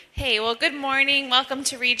Hey, well, good morning. Welcome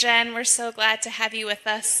to Regen. We're so glad to have you with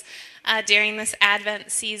us during this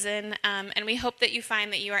Advent season. And we hope that you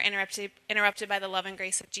find that you are interrupted by the love and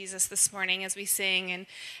grace of Jesus this morning as we sing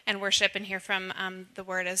and worship and hear from the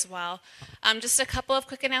Word as well. Just a couple of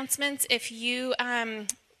quick announcements. If you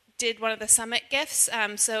did one of the Summit gifts,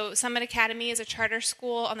 so Summit Academy is a charter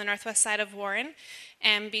school on the northwest side of Warren.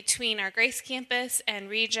 And between our Grace Campus and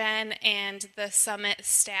Regen and the Summit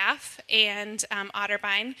staff and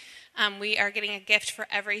Otterbein, we are getting a gift for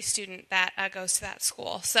every student that goes to that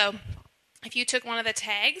school. So if you took one of the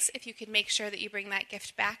tags, if you could make sure that you bring that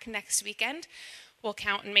gift back next weekend, we'll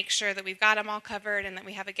count and make sure that we've got them all covered and that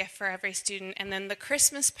we have a gift for every student. And then the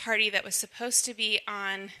Christmas party that was supposed to be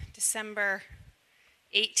on December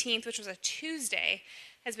 18th, which was a Tuesday,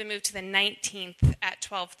 has been moved to the 19th at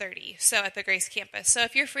 12:30, so at the Grace Campus. So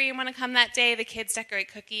if you're free and want to come that day, the kids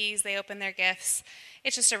decorate cookies, they open their gifts.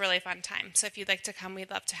 It's just a really fun time. So if you'd like to come,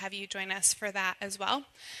 we'd love to have you join us for that as well.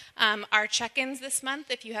 Our check-ins this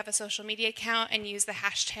month, if you have a social media account and use the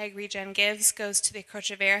hashtag RegenGives, goes to the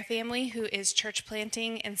Crocevera family, who is church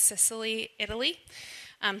planting in Sicily, Italy.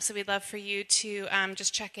 So we'd love for you to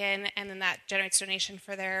just check in, and then that generates donation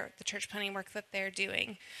for the church planting work that they're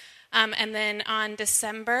doing. And then on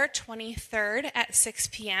December 23rd at 6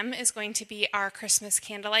 p.m. is going to be our Christmas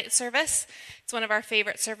candlelight service. It's one of our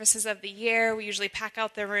favorite services of the year. We usually pack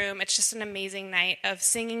out the room. It's just an amazing night of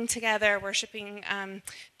singing together, worshiping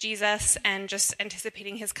Jesus, and just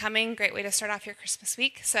anticipating his coming. Great way to start off your Christmas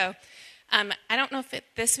week. So I don't know if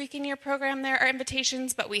this week in your program there are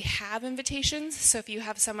invitations, but we have invitations. So if you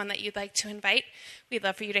have someone that you'd like to invite, we'd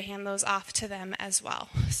love for you to hand those off to them as well.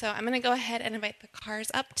 So I'm going to go ahead and invite the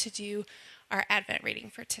cars up to do our Advent reading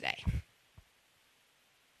for today.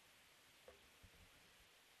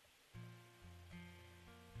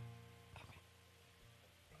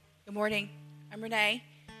 Good morning. I'm Renee.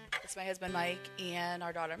 It's my husband Mike and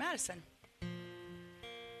our daughter Madison.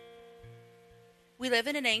 We live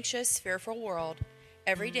in an anxious, fearful world.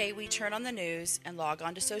 Every day we turn on the news and log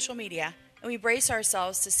on to social media, and we brace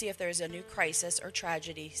ourselves to see if there is a new crisis or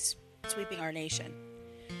tragedy sweeping our nation.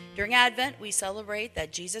 During Advent, we celebrate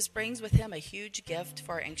that Jesus brings with him a huge gift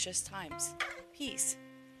for our anxious times: peace.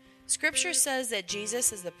 Scripture says that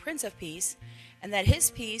Jesus is the Prince of Peace, and that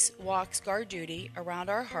his peace walks guard duty around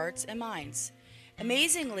our hearts and minds.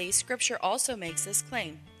 Amazingly, Scripture also makes this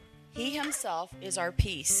claim: he himself is our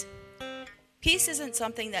peace. Peace isn't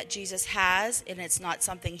something that Jesus has, and it's not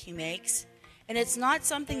something he makes, and it's not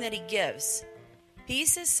something that he gives.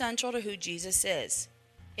 Peace is central to who Jesus is.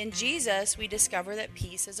 In Jesus, we discover that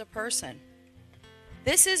peace is a person.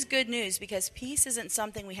 This is good news because peace isn't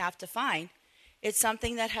something we have to find. It's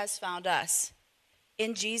something that has found us.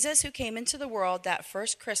 In Jesus, who came into the world that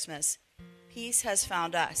first Christmas, peace has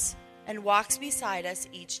found us and walks beside us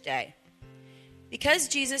each day. Because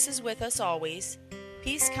Jesus is with us always,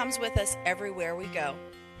 peace comes with us everywhere we go,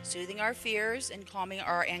 soothing our fears and calming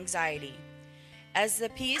our anxiety. As the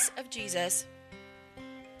peace of Jesus,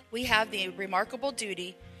 we have the remarkable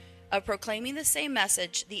duty of proclaiming the same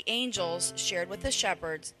message the angels shared with the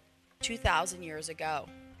shepherds 2,000 years ago.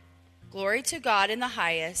 Glory to God in the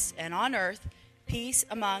highest, and on earth, peace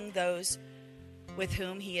among those with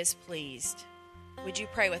whom he is pleased. Would you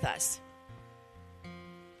pray with us?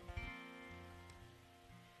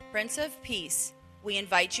 Prince of Peace, we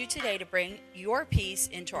invite you today to bring your peace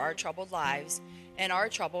into our troubled lives and our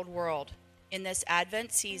troubled world. In this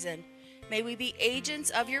Advent season, may we be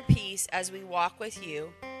agents of your peace as we walk with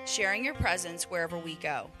you, sharing your presence wherever we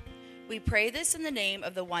go. We pray this in the name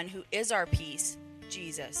of the one who is our peace,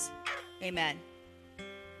 Jesus. Amen.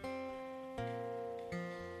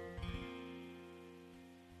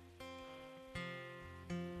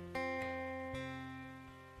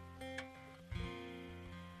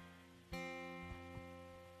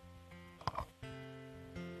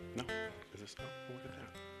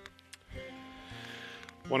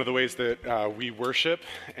 One of the ways that we worship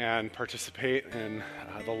and participate in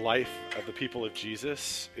the life of the people of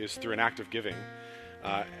Jesus is through an act of giving.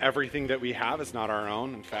 Everything that we have is not our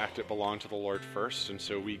own. In fact, it belonged to the Lord first, and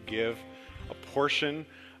so we give a portion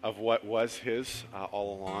of what was his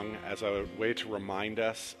all along as a way to remind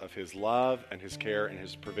us of his love and his care and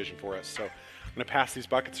his provision for us. So I'm going to pass these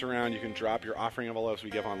buckets around. You can drop your offering envelopes we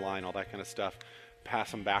give online, all that kind of stuff.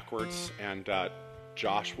 Pass them backwards, and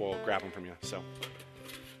Josh will grab them from you. So,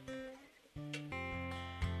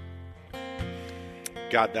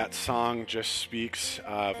 God, that song just speaks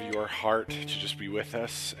of your heart to just be with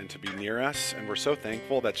us and to be near us, and we're so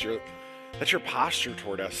thankful that's your posture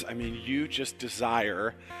toward us. I mean, you just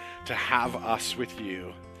desire to have us with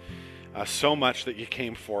you. so much that you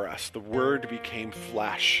came for us. The Word became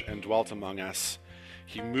flesh and dwelt among us.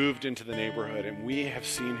 He moved into the neighborhood, and we have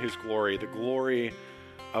seen his glory, the glory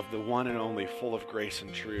of the one and only, full of grace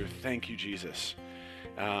and truth. Thank you, Jesus,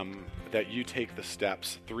 that you take the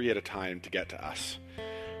steps 3 at a time to get to us.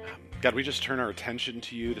 God, we just turn our attention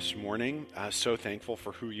to you this morning. So thankful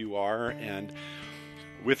for who you are, and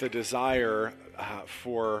with a desire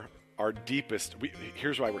for our deepest,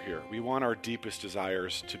 here's why we're here. We want our deepest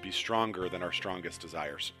desires to be stronger than our strongest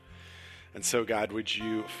desires. And so, God, would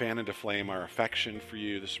you fan into flame our affection for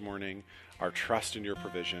you this morning, our trust in your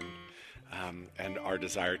provision, and our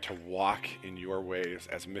desire to walk in your ways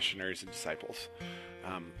as missionaries and disciples.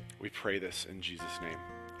 We pray this in Jesus' name.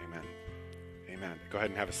 Amen. Amen. Go ahead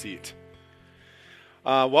and have a seat.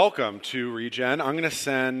 Welcome to Regen. I'm going to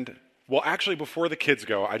send... Well, actually, before the kids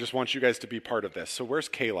go, I just want you guys to be part of this. So where's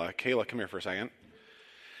Kayla? Kayla, come here for a second.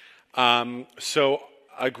 So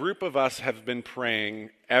a group of us have been praying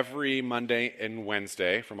every Monday and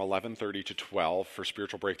Wednesday from 11:30 to 12 for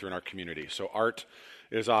spiritual breakthrough in our community. So Art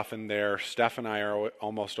is often there. Steph and I are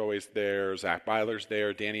almost always there. Zach Byler's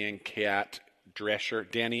there. Danny and Kat Drescher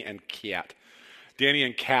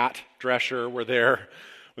were there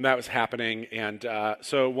when that was happening. And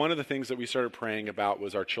so one of the things that we started praying about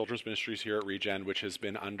was our children's ministries here at Regen, which has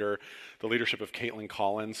been under the leadership of Caitlin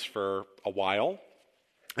Collins for a while.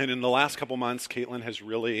 And in the last couple months, Caitlin has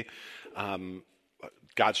really,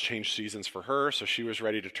 God's changed seasons for her, so she was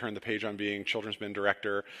ready to turn the page on being children's min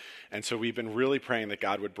director. And so we've been really praying that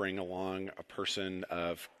God would bring along a person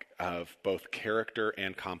of both character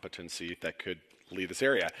and competency that could lead this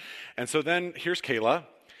area. And so then here's Kayla.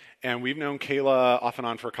 And we've known Kayla off and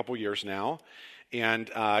on for a couple years now.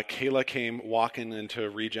 And Kayla came walking into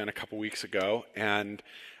Regen a couple weeks ago. And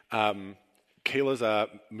Kayla's a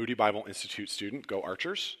Moody Bible Institute student. Go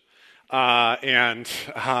Archers.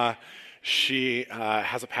 She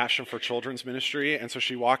has a passion for children's ministry. And so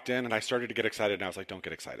she walked in, and I started to get excited. And I was like, don't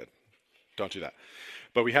get excited. Don't do that.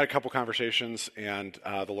 But we had a couple conversations, and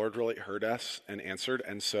the Lord really heard us and answered.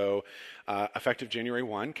 And so effective January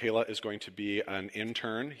 1, Kayla is going to be an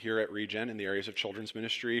intern here at Regen in the areas of children's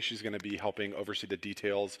ministry. She's going to be helping oversee the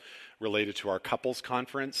details related to our couples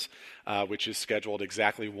conference, which is scheduled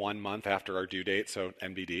exactly 1 month after our due date, so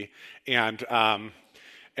NBD. And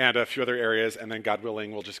a few other areas, and then God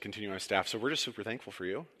willing, we'll just continue on staff. So we're just super thankful for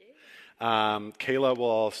you. Kayla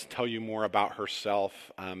will tell you more about herself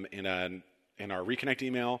in our Reconnect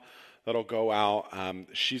email that'll go out.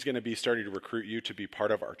 She's going to be starting to recruit you to be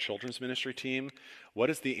part of our children's ministry team.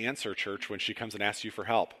 What is the answer, church, when she comes and asks you for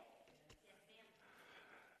help?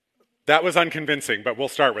 That was unconvincing, but we'll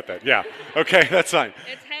start with it. Yeah. Okay, that's fine.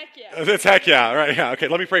 It's heck yeah. It's heck yeah. Right, yeah. Okay,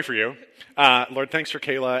 let me pray for you. Lord, thanks for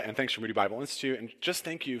Kayla, and thanks for Moody Bible Institute, and just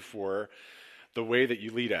thank you for the way that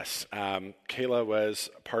you lead us. Kayla was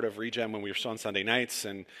part of Regen when we were still on Sunday nights,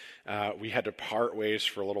 and we had to part ways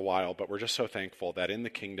for a little while, but we're just so thankful that in the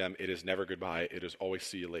kingdom, it is never goodbye. It is always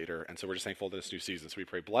see you later. And so we're just thankful to this new season. So we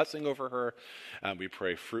pray blessing over her. We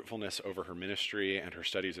pray fruitfulness over her ministry and her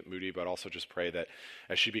studies at Moody, but also just pray that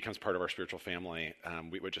as she becomes part of our spiritual family,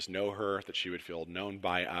 we would just know her, that she would feel known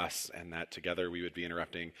by us, and that together we would be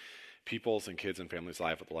interrupting people's and kids and families'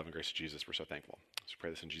 lives with the love and grace of Jesus. We're so thankful. So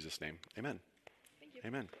pray this in Jesus' name. Amen.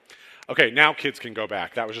 Amen. Okay, now kids can go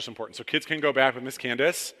back. That was just important. So kids can go back with Miss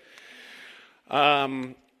Candace.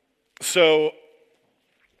 We're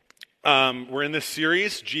in this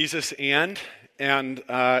series, Jesus and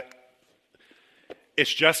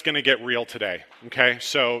it's just going to get real today, okay?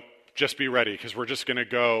 So just be ready, because we're just going to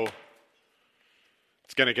go,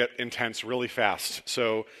 it's going to get intense really fast.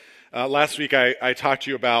 So last week I talked to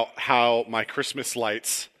you about how my Christmas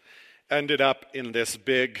lights ended up in this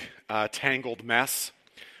big tangled mess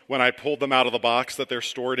when I pulled them out of the box that they're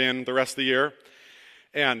stored in the rest of the year.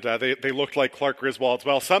 And they looked like Clark Griswold's.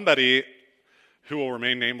 Well, somebody who will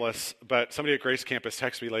remain nameless, but somebody at Grace Campus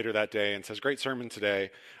texted me later that day and says, great sermon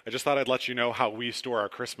today. I just thought I'd let you know how we store our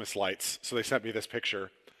Christmas lights. So they sent me this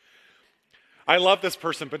picture. I love this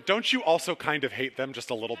person, but don't you also kind of hate them just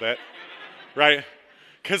a little bit? Right?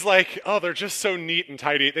 Because they're just so neat and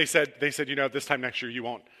tidy. They said, this time next year you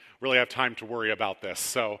won't really have time to worry about this.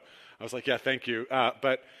 So I was like, yeah, thank you.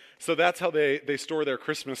 So that's how they store their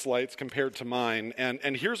Christmas lights compared to mine.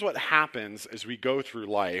 And here's what happens as we go through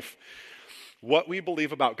life. What we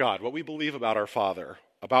believe about God, what we believe about our Father,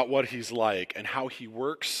 about what He's like, and how He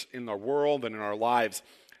works in the world and in our lives,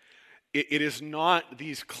 it is not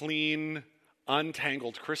these clean,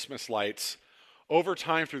 untangled Christmas lights. Over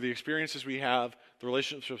time, through the experiences we have, the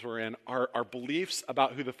relationships we're in, our beliefs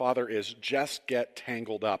about who the Father is just get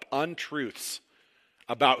tangled up. Untruths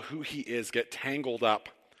about who He is get tangled up.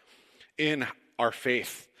 in our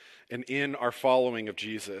faith and in our following of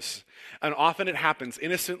Jesus. And often it happens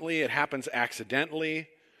innocently, it happens accidentally.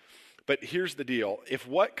 But here's the deal. If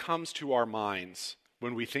what comes to our minds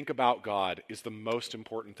when we think about God is the most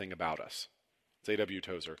important thing about us, it's A.W.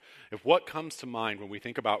 Tozer. If what comes to mind when we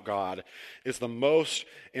think about God is the most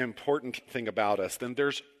important thing about us, then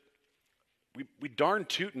we darn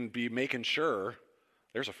tootin' be making sure,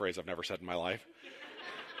 there's a phrase I've never said in my life.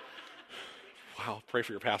 Wow, pray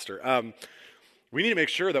for your pastor. We need to make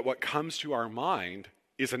sure that what comes to our mind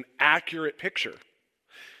is an accurate picture.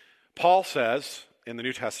 Paul says in the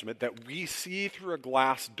New Testament that we see through a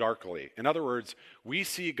glass darkly. In other words, we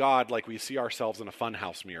see God like we see ourselves in a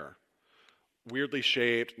funhouse mirror. Weirdly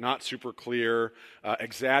shaped, not super clear,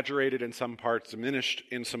 exaggerated in some parts, diminished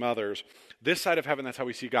in some others. This side of heaven, that's how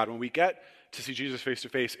we see God. When we get to see Jesus face to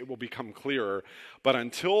face, it will become clearer. But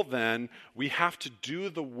until then, we have to do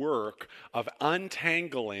the work of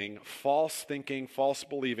untangling false thinking, false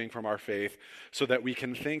believing from our faith so that we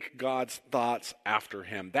can think God's thoughts after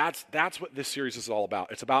him. That's what this series is all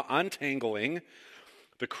about. It's about untangling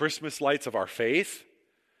the Christmas lights of our faith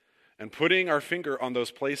and putting our finger on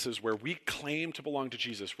those places where we claim to belong to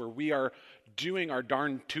Jesus, where we are doing our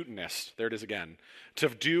darn tootiness, there it is again, to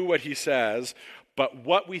do what he says, but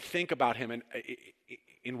what we think about him and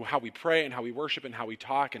in how we pray and how we worship and how we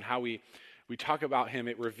talk and how we talk about him,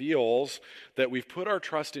 it reveals that we've put our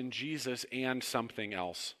trust in Jesus and something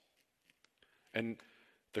else. And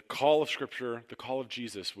the call of Scripture, the call of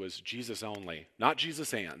Jesus was Jesus only, not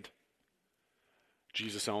Jesus and,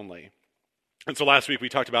 Jesus only. And so last week we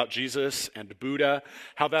talked about Jesus and Buddha,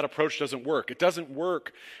 how that approach doesn't work. It doesn't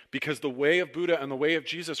work because the way of Buddha and the way of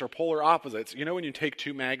Jesus are polar opposites. You know when you take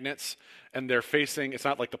two magnets and they're facing, it's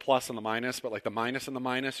not like the plus and the minus, but like the minus and the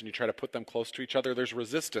minus, and you try to put them close to each other, there's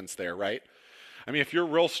resistance there, right? I mean, if you're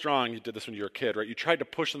real strong, you did this when you were a kid, right? You tried to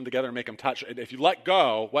push them together and make them touch. And if you let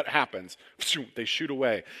go, what happens? They shoot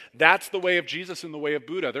away. That's the way of Jesus and the way of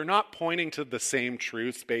Buddha. They're not pointing to the same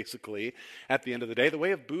truths, basically, at the end of the day. The way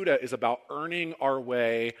of Buddha is about earning our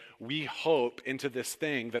way, we hope, into this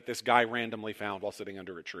thing that this guy randomly found while sitting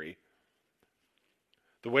under a tree.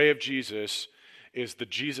 The way of Jesus is the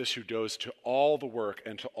Jesus who goes to all the work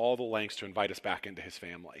and to all the lengths to invite us back into his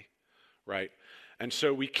family, right? And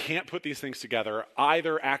so we can't put these things together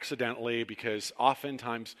either accidentally, because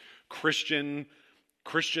oftentimes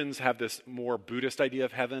Christians have this more Buddhist idea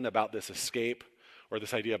of heaven about this escape or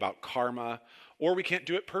this idea about karma, or we can't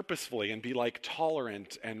do it purposefully and be like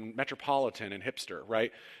tolerant and metropolitan and hipster,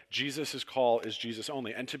 right? Jesus' call is Jesus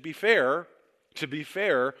only. And to be fair,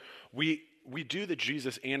 we do the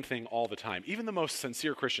Jesus and thing all the time. Even the most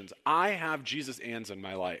sincere Christians, I have Jesus ands in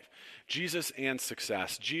my life. Jesus and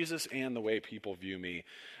success, Jesus and the way people view me.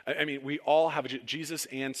 I mean, we all have Jesus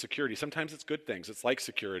and security. Sometimes it's good things. It's like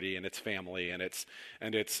security and it's family and it's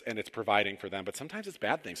providing for them. But sometimes it's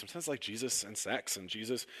bad things. Sometimes it's like Jesus and sex and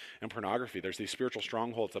Jesus and pornography. There's these spiritual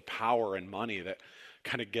strongholds of power and money that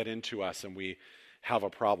kind of get into us, and we have a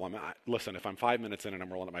problem. Listen, if I'm 5 minutes in and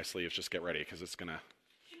I'm rolling up my sleeves, just get ready, because it's going to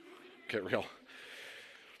get real.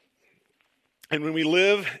 And when we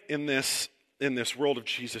live in this world of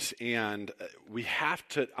Jesus, and we have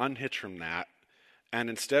to unhitch from that and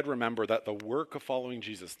instead remember that the work of following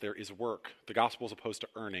Jesus, there is work. The gospel is opposed to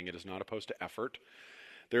earning. It is not opposed to effort.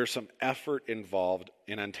 There's some effort involved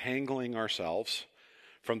in untangling ourselves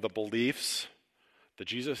from the beliefs, the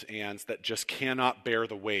Jesus ands, that just cannot bear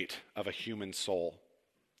the weight of a human soul.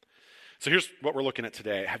 So here's what we're looking at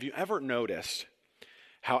today. Have you ever noticed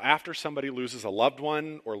how after somebody loses a loved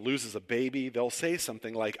one or loses a baby, they'll say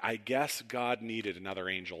something like, I guess God needed another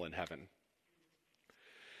angel in heaven.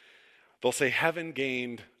 They'll say, heaven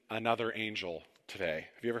gained another angel today.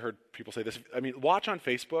 Have you ever heard people say this? I mean, watch on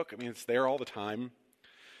Facebook. I mean, it's there all the time.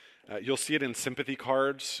 You'll see it in sympathy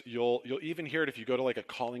cards. You'll even hear it if you go to like a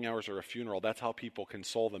calling hours or a funeral. That's how people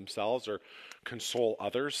console themselves or console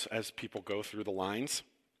others as people go through the lines.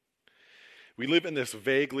 We live in this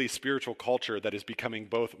vaguely spiritual culture that is becoming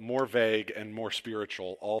both more vague and more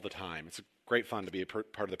spiritual all the time. It's great fun to be a part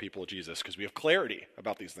of the people of Jesus because we have clarity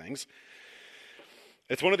about these things.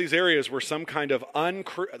 It's one of these areas where some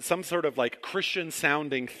sort of like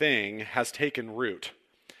Christian-sounding thing has taken root.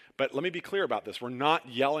 But let me be clear about this. We're not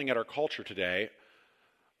yelling at our culture today.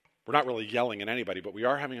 We're not really yelling at anybody, but we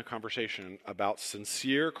are having a conversation about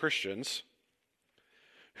sincere Christians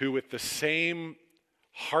who, with the same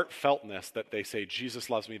heartfeltness that they say, Jesus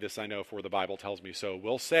loves me, this I know, for the Bible tells me so,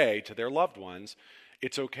 will say to their loved ones,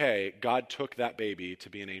 it's okay, God took that baby to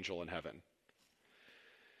be an angel in heaven.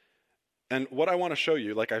 And what I want to show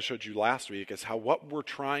you, like I showed you last week, is how what we're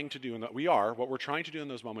trying to do in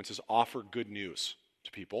those moments is offer good news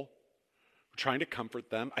to people. We're trying to comfort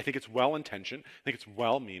them. I think it's well-intentioned. I think it's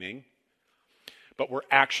well-meaning. But we're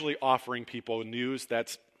actually offering people news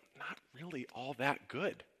that's not really all that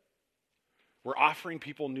good. We're offering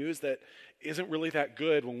people news that isn't really that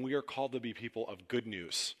good when we are called to be people of good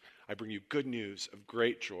news. I bring you good news of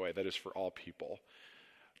great joy that is for all people.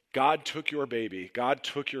 God took your baby, God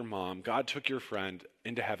took your mom, God took your friend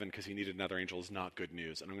into heaven because he needed another angel is not good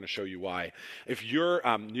news. And I'm going to show you why. If you're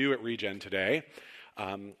new at Regen today,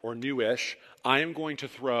 or newish, I am going to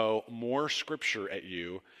throw more scripture at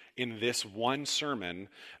you in this one sermon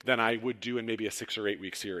than I would do in maybe a 6 or 8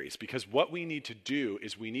 week series. Because what we need to do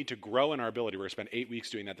is we need to grow in our ability. We're going to spend 8 weeks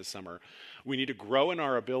doing that this summer. We need to grow in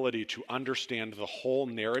our ability to understand the whole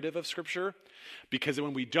narrative of scripture. Because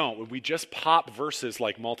when we don't, when we just pop verses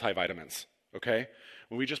like multivitamins, okay?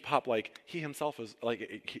 When we just pop like, he himself is,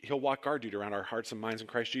 like, he'll walk guard duty around our hearts and minds in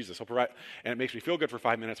Christ Jesus. He'll provide, and it makes me feel good for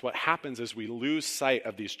 5 minutes. What happens is we lose sight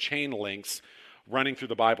of these chain links running through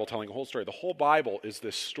the Bible, telling a whole story. The whole Bible is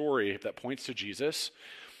this story that points to Jesus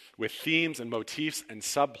with themes and motifs and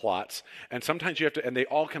subplots. And sometimes you have to, and they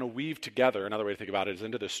all kind of weave together. Another way to think about it is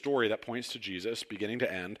into this story that points to Jesus, beginning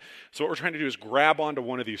to end. So what we're trying to do is grab onto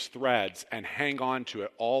one of these threads and hang on to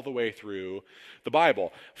it all the way through the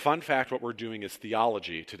Bible. Fun fact, what we're doing is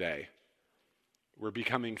theology today. We're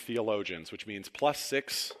becoming theologians, which means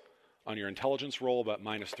 +6 on your intelligence roll, but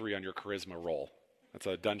 -3 on your charisma roll. That's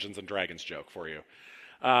a Dungeons and Dragons joke for you.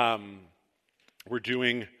 We're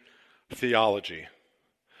doing theology.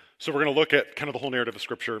 So we're going to look at kind of the whole narrative of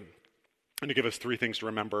Scripture and to give us 3 things to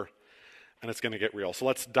remember, and it's going to get real. So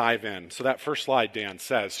let's dive in. So that first slide, Dan,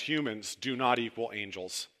 says humans do not equal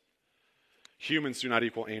angels. Humans do not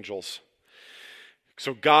equal angels.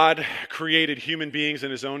 So God created human beings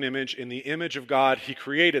in his own image. In the image of God, he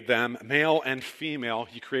created them, male and female,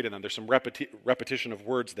 he created them. There's some repetition of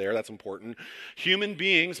words there, that's important. Human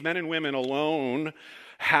beings, men and women alone,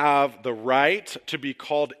 have the right to be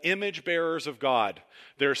called image bearers of God.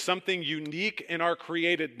 There's something unique in our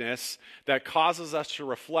createdness that causes us to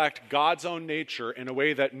reflect God's own nature in a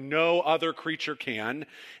way that no other creature can,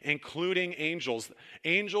 including angels.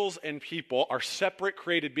 Angels and people are separate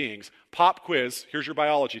created beings. Pop quiz, here's your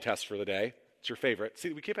biology test for the day. It's your favorite.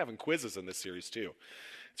 See, we keep having quizzes in this series too.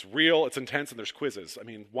 It's real, it's intense, and there's quizzes. I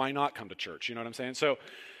mean, why not come to church? You know what I'm saying? So,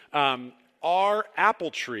 are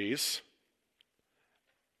apple trees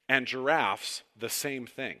and giraffes the same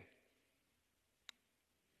thing?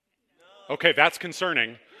 Okay, that's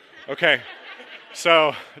concerning. Okay,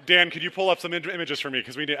 so Dan, could you pull up some images for me?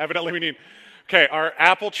 Because evidently we need. Okay, are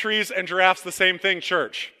apple trees and giraffes the same thing,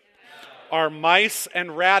 church? No. Are mice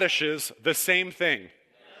and radishes the same thing? No.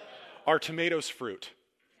 Are tomatoes fruit?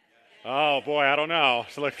 Oh boy, I don't know.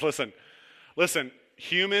 So listen.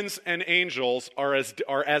 Humans and angels are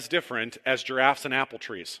as different as giraffes and apple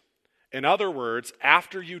trees. In other words,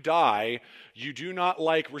 after you die, you do not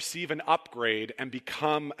receive an upgrade and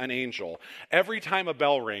become an angel. Every time a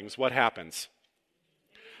bell rings, what happens?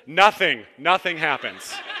 Nothing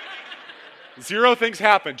happens. 0 things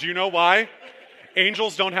happen. Do you know why?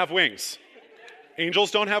 Angels don't have wings.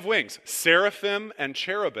 Angels don't have wings. Seraphim and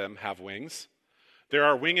cherubim have wings. There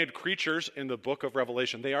are winged creatures in the book of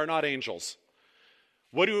Revelation. They are not angels.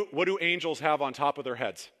 What do angels have on top of their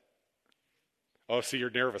heads? Oh, see, you're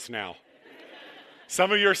nervous now.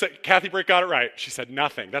 Some of you are saying, Kathy Brick got it right. She said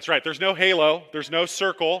nothing. That's right. There's no halo. There's no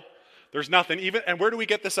circle. There's nothing. And where do we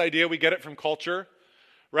get this idea? We get it from culture,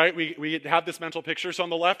 right? We have this mental picture. So on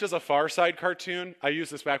the left is a Far Side cartoon. I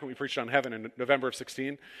used this back when we preached on heaven in November of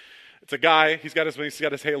 16. It's a guy. He's got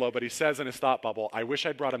his halo, but he says in his thought bubble, I wish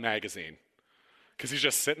I'd brought a magazine. Because he's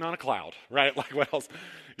just sitting on a cloud, right? Like what else?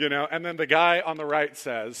 And then the guy on the right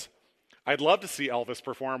says, I'd love to see Elvis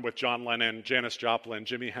perform with John Lennon, Janis Joplin,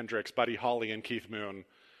 Jimi Hendrix, Buddy Holly, and Keith Moon,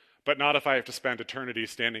 but not if I have to spend eternity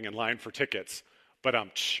standing in line for tickets. But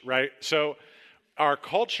right? So our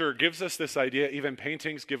culture gives us this idea, even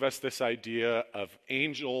paintings give us this idea of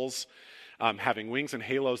angels having wings and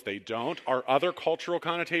halos. They don't. Our other cultural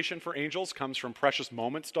connotation for angels comes from Precious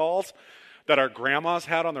Moments dolls that our grandmas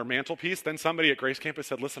had on their mantelpiece. Then somebody at Grace Campus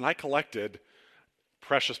said, listen, I collected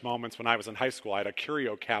Precious Moments when I was in high school. I had a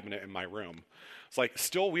curio cabinet in my room. It's like,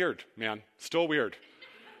 still weird, man. Still weird.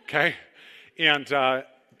 Okay? And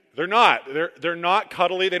they're not. They're not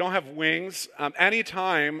cuddly. They don't have wings.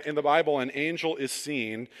 Anytime in the Bible an angel is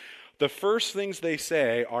seen, the first things they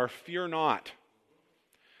say are, fear not.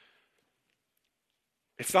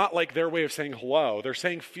 It's not like their way of saying hello. They're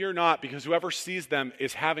saying fear not because whoever sees them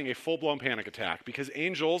is having a full-blown panic attack, because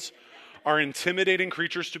angels are intimidating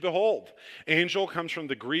creatures to behold. Angel comes from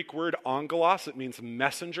the Greek word angelos. It means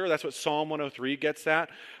messenger. That's what Psalm 103 gets at.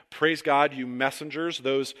 Praise God, you messengers,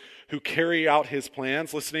 those who carry out his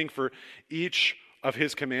plans, listening for each of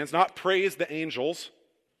his commands. Not praise the angels.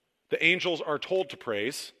 The angels are told to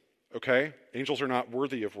praise, okay? Angels are not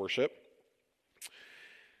worthy of worship.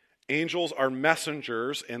 Angels are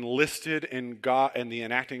messengers enlisted in God and the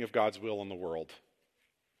enacting of God's will in the world.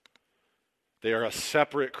 They are a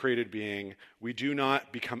separate created being. We do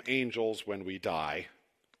not become angels when we die.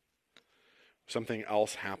 Something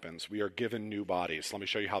else happens. We are given new bodies. Let me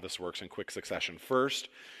show you how this works in quick succession. First,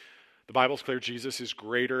 the Bible's clear Jesus is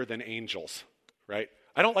greater than angels, right?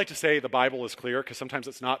 I don't like to say the Bible is clear because sometimes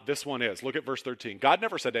it's not. This one is. Look at verse 13. God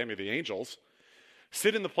never said to any of the angels,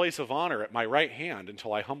 sit in the place of honor at my right hand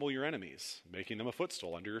until I humble your enemies, making them a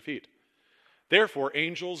footstool under your feet. Therefore,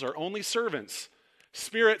 angels are only servants,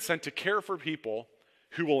 spirits sent to care for people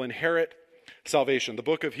who will inherit salvation. The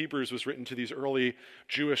book of Hebrews was written to these early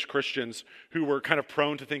Jewish Christians who were kind of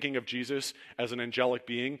prone to thinking of Jesus as an angelic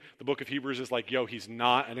being. The book of Hebrews is like, he's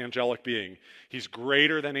not an angelic being. He's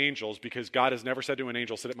greater than angels because God has never said to an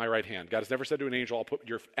angel, sit at my right hand. God has never said to an angel, I'll put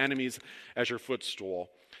your enemies as your footstool.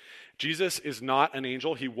 Jesus is not an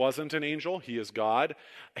angel. He wasn't an angel. He is God.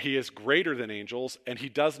 He is greater than angels, and he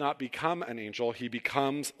does not become an angel. He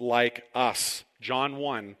becomes like us. John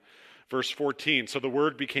 1, verse 14. So the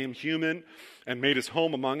Word became human and made his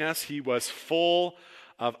home among us. He was full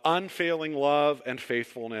of unfailing love and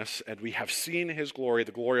faithfulness, and we have seen his glory,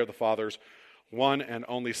 the glory of the Father's one and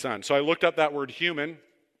only Son. So I looked up that word human.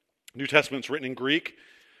 New Testament's written in Greek.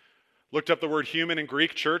 Looked up the word human in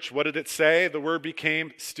Greek, church. What did it say? The word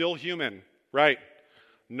became still human, right?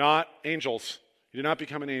 Not angels. You do not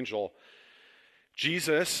become an angel.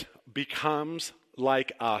 Jesus becomes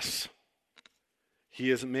like us.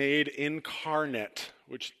 He is made incarnate,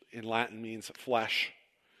 which in Latin means flesh.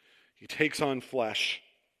 He takes on flesh.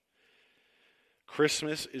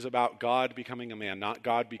 Christmas is about God becoming a man, not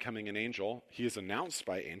God becoming an angel. He is announced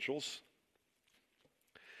by angels.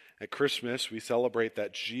 At Christmas, we celebrate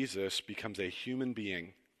that Jesus becomes a human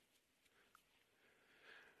being.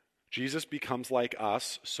 Jesus becomes like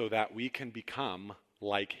us so that we can become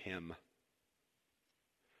like him.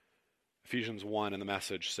 Ephesians 1 in the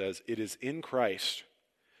Message says, it is in Christ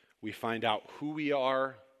we find out who we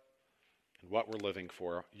are and what we're living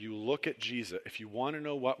for. You look at Jesus. If you want to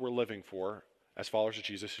know what we're living for as followers of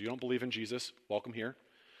Jesus, if you don't believe in Jesus, welcome here.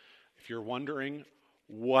 If you're wondering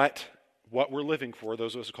what we're living for,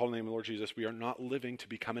 those of us who call the name of the Lord Jesus, we are not living to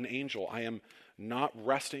become an angel. I am not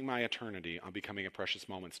resting my eternity on becoming a Precious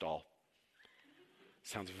Moments doll.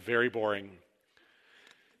 Sounds very boring.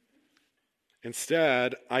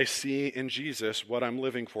 Instead, I see in Jesus what I'm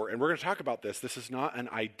living for. And we're going to talk about this. This is not an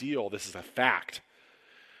ideal. This is a fact.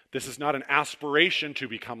 This is not an aspiration to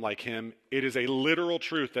become like him. It is a literal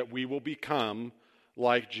truth that we will become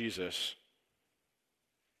like Jesus.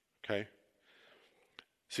 Okay?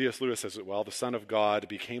 C.S. Lewis says it well. The Son of God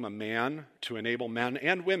became a man to enable men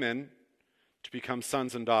and women to become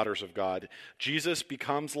sons and daughters of God. Jesus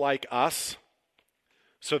becomes like us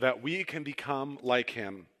so that we can become like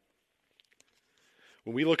him.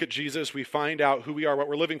 When we look at Jesus, we find out who we are, what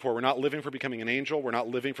we're living for. We're not living for becoming an angel. We're not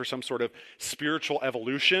living for some sort of spiritual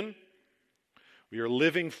evolution. We are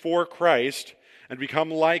living for Christ and become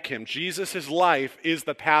like him. Jesus' life is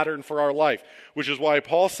the pattern for our life, which is why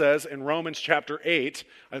Paul says in Romans chapter 8,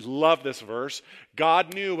 I love this verse,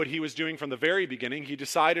 God knew what he was doing from the very beginning. He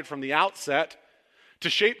decided from the outset to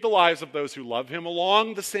shape the lives of those who love him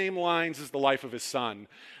along the same lines as the life of his Son.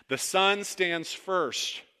 The Son stands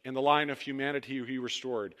first in the line of humanity who he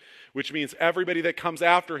restored, which means everybody that comes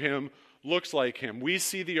after him looks like him. We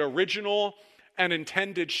see the original and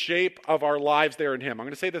intended shape of our lives there in him. I'm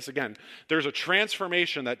going to say this again. There's a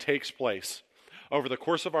transformation that takes place over the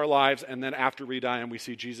course of our lives, and then after we die and we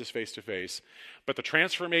see Jesus face to face. But the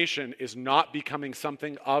transformation is not becoming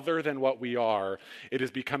something other than what we are. It is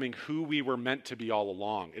becoming who we were meant to be all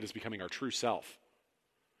along. It is becoming our true self,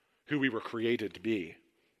 who we were created to be.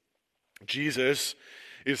 Jesus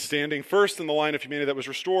is standing first in the line of humanity that was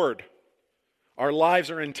restored. Our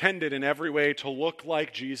lives are intended in every way to look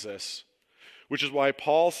like Jesus, which is why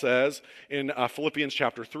Paul says in Philippians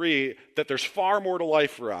chapter 3 that there's far more to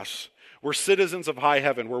life for us. We're citizens of high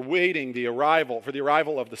heaven. We're waiting for the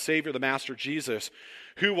arrival of the Savior, the Master Jesus,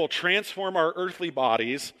 who will transform our earthly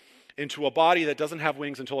bodies into a body that doesn't have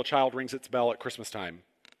wings until a child rings its bell at Christmas time.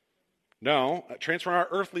 No, transform our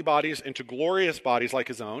earthly bodies into glorious bodies like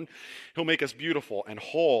his own. He'll make us beautiful and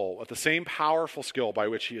whole with the same powerful skill by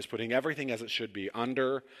which he is putting everything as it should be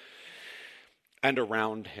under and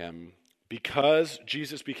around him. Because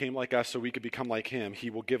Jesus became like us so we could become like him, he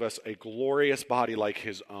will give us a glorious body like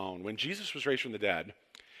his own. When Jesus was raised from the dead,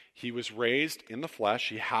 he was raised in the flesh.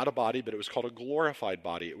 He had a body, but it was called a glorified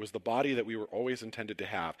body. It was the body that we were always intended to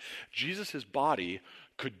have. Jesus' body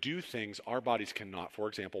could do things our bodies cannot. For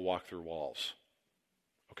example, walk through walls.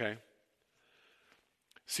 Okay?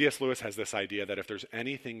 C.S. Lewis has this idea that if there's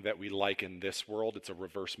anything that we like in this world, it's a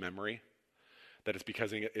reverse memory. That it's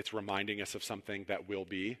because it's reminding us of something that will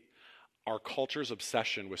be. Our culture's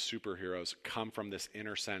obsession with superheroes come from this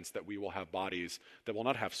inner sense that we will have bodies that will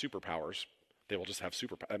not have superpowers. They will just have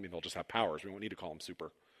they'll just have powers. We won't need to call them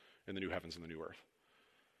super in the new heavens and the new earth.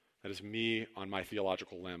 That is me on my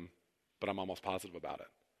theological limb, but I'm almost positive about it.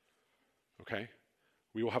 Okay?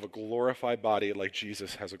 We will have a glorified body like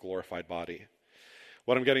Jesus has a glorified body.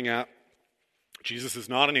 What I'm getting at, Jesus is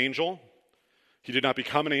not an angel. He did not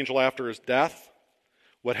become an angel after his death.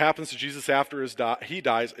 What happens to Jesus after he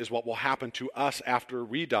dies is what will happen to us after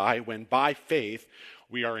we die, when by faith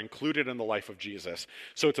we are included in the life of Jesus.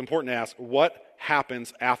 So it's important to ask, what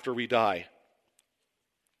happens after we die?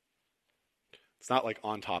 It's not like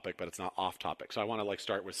on topic, but it's not off topic. So I want to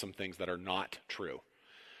start with some things that are not true.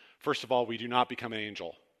 First of all, we do not become an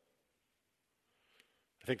angel.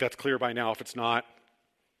 I think that's clear by now. If it's not,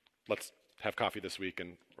 let's have coffee this week,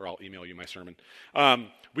 or I'll email you my sermon.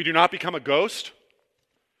 We do not become a ghost.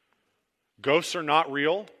 Ghosts are not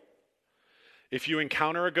real. If you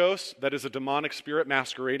encounter a ghost that is a demonic spirit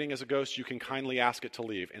masquerading as a ghost, you can kindly ask it to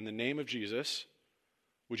leave. In the name of Jesus,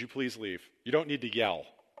 would you please leave? You don't need to yell.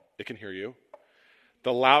 It can hear you.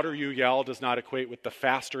 The louder you yell does not equate with the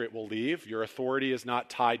faster it will leave. Your authority is not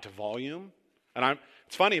tied to volume. And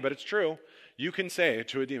it's funny, but it's true. You can say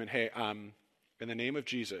to a demon, hey, in the name of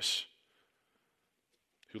Jesus,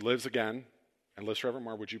 who lives again and lives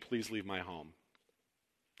forevermore, would you please leave my home?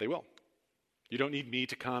 They will. You don't need me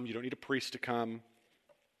to come. You don't need a priest to come.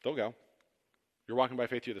 They'll go. You're walking by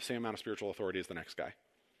faith. You have the same amount of spiritual authority as the next guy.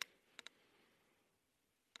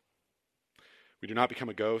 We do not become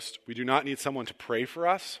a ghost. We do not need someone to pray for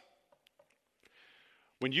us.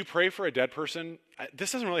 When you pray for a dead person,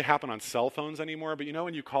 this doesn't really happen on cell phones anymore, but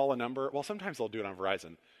when you call a number, well, sometimes they'll do it on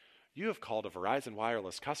Verizon. You have called a Verizon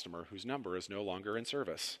wireless customer whose number is no longer in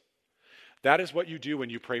service. That is what you do when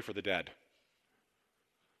you pray for the dead.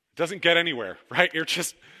 It doesn't get anywhere, right?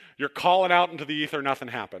 You're calling out into the ether, nothing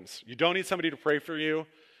happens. You don't need somebody to pray for you.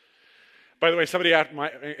 By the way, somebody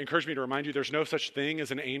encouraged me to remind you there's no such thing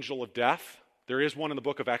as an angel of death. There is one in the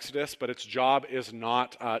book of Exodus, but its job is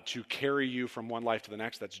not to carry you from one life to the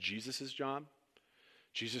next. That's Jesus' job.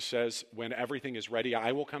 Jesus says, when everything is ready,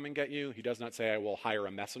 I will come and get you. He does not say, I will hire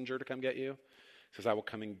a messenger to come get you. He says, I will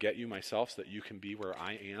come and get you myself so that you can be where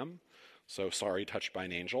I am. So sorry, touched by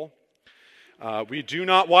an angel. We do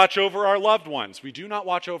not watch over our loved ones. We do not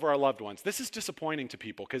watch over our loved ones. This is disappointing to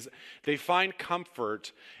people because they find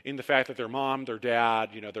comfort in the fact that their mom, their dad,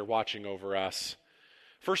 they're watching over us.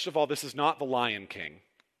 First of all, this is not the Lion King,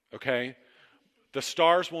 okay? The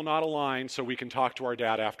stars will not align so we can talk to our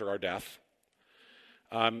dad after our death.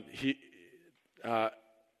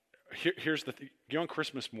 Here's the thing. On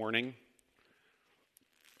Christmas morning,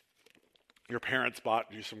 your parents bought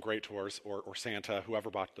you some great toys, or Santa,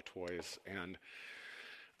 whoever bought the toys, and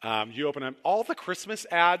you open them. All the Christmas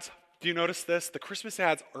ads, do you notice this? The Christmas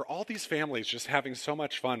ads are all these families just having so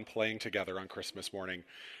much fun playing together on Christmas morning.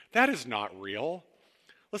 That is not real.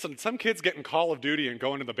 Listen, some kids get in Call of Duty and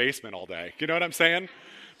go into the basement all day. You know what I'm saying?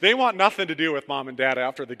 They want nothing to do with mom and dad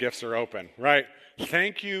after the gifts are open, right?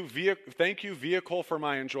 Thank you, vehicle, for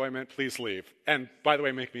my enjoyment. Please leave. And by the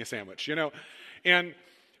way, make me a sandwich, And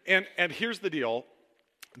here's the deal.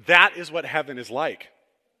 That is what heaven is like.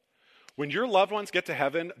 When your loved ones get to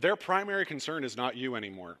heaven, their primary concern is not you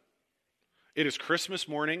anymore. It is Christmas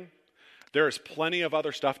morning. There is plenty of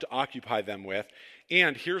other stuff to occupy them with.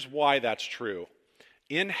 And here's why that's true.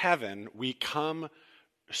 In heaven, we come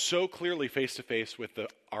so clearly face to face with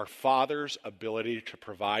our Father's ability to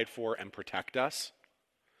provide for and protect us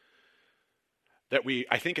that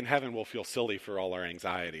I think in heaven we'll feel silly for all our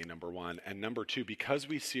anxiety, number one. And number two, because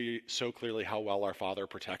we see so clearly how well our Father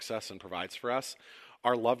protects us and provides for us,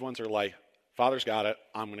 our loved ones are like, Father's got it,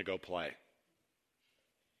 I'm going to go play.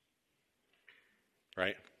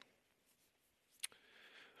 Right?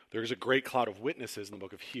 There's a great cloud of witnesses in the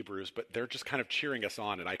book of Hebrews, but they're just kind of cheering us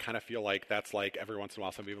on, and I kind of feel like that's like every once in a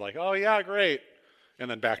while some people are like, oh yeah, great,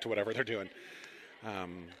 and then back to whatever they're doing.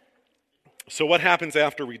 So what happens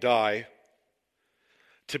after we die?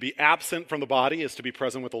 To be absent from the body is to be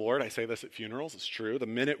present with the Lord. I say this at funerals. It's true. The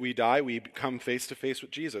minute we die, we come face to face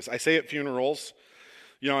with Jesus. I say at funerals,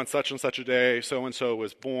 on such and such a day, so-and-so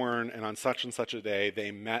was born, and on such and such a day,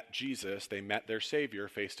 they met Jesus, they met their Savior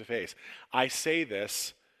face to face. I say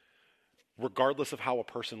this regardless of how a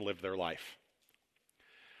person lived their life.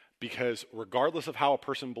 Because regardless of how a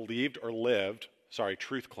person believed or lived,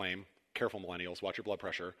 truth claim, careful millennials, watch your blood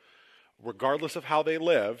pressure. Regardless of how they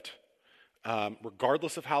lived,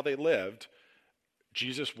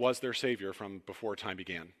 Jesus was their Savior from before time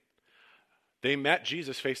began. They met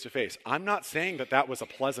Jesus face to face. I'm not saying that that was a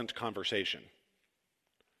pleasant conversation.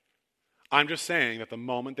 I'm just saying that the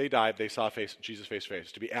moment they died, they saw Jesus face to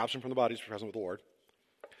face. To be absent from the body is to be present with the Lord.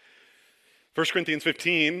 1 Corinthians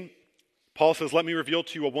 15, Paul says, "Let me reveal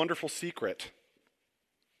to you a wonderful secret.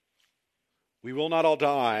 We will not all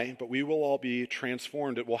die, but we will all be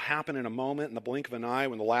transformed. It will happen in a moment, in the blink of an eye,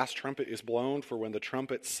 when the last trumpet is blown. For when the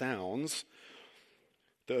trumpet sounds,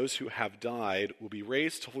 those who have died will be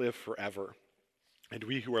raised to live forever. And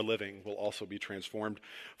we who are living will also be transformed.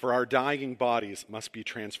 For our dying bodies must be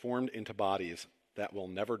transformed into bodies that will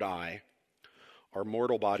never die. Our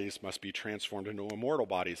mortal bodies must be transformed into immortal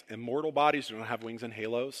bodies." Immortal bodies do not have wings and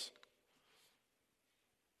halos.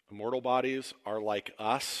 Immortal bodies are like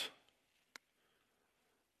us.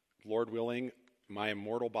 Lord willing, my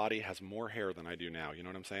immortal body has more hair than I do now. You know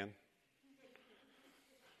what I'm saying?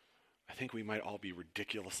 I think we might all be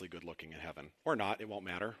ridiculously good looking in heaven. Or not, it won't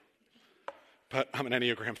matter. But I'm an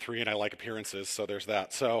Enneagram 3 and I like appearances, so there's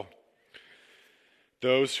that. So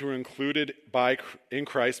those who are included in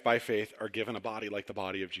Christ by faith are given a body like the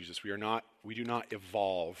body of Jesus. We do not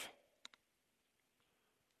evolve.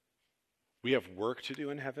 We have work to do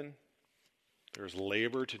in heaven. There's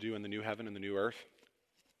labor to do in the new heaven and the new earth.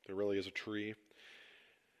 There really is a tree.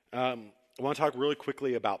 I want to talk really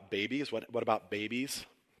quickly about babies. What about babies?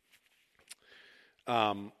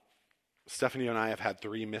 Stephanie and I have had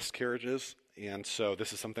 3 miscarriages, and so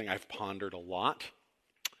this is something I've pondered a lot.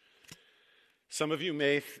 Some of you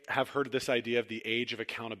may have heard of this idea of the age of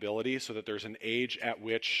accountability, so that there's an age at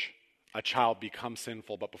which a child becomes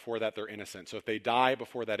sinful, but before that they're innocent. So if they die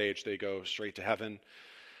before that age, they go straight to heaven.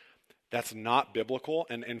 That's not biblical,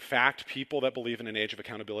 and in fact, people that believe in an age of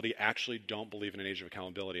accountability actually don't believe in an age of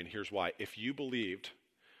accountability, and here's why. If you believed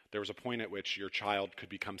there was a point at which your child could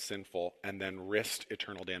become sinful and then risk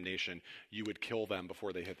eternal damnation, you would kill them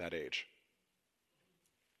before they hit that age.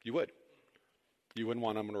 You would. You wouldn't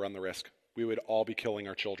want them to run the risk. We would all be killing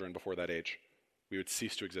our children before that age. We would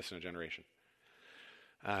cease to exist in a generation.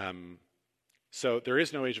 So there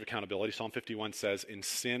is no age of accountability. Psalm 51 says, "In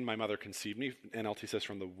sin my mother conceived me." NLT says,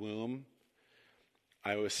 "From the womb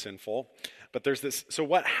I was sinful." But there's this, so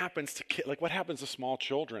what happens to what happens to small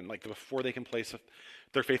children, before they can place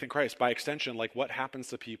their faith in Christ? By extension, what happens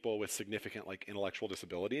to people with significant, intellectual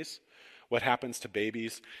disabilities? What happens to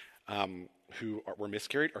babies who were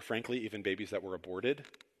miscarried, or frankly, even babies that were aborted?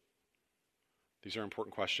 These are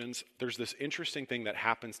important questions. There's this interesting thing that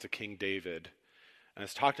happens to King David, and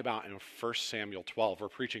it's talked about in 1 Samuel 12. We're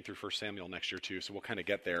preaching through 1 Samuel next year too, so we'll kind of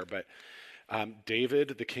get there. But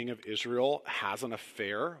David, the king of Israel, has an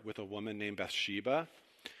affair with a woman named Bathsheba.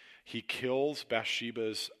 He kills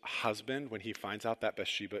Bathsheba's husband when he finds out that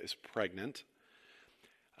Bathsheba is pregnant.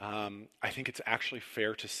 I think it's actually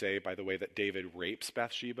fair to say, by the way, that David rapes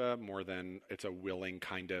Bathsheba more than it's a willing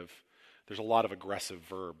kind of, there's a lot of aggressive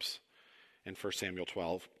verbs in 1 Samuel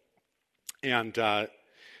 12. And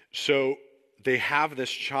so they have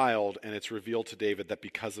this child, and it's revealed to David that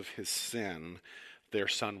because of his sin, their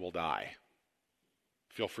son will die.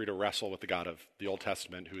 Feel free to wrestle with the God of the Old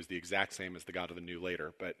Testament, who is the exact same as the God of the New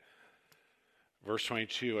later. But verse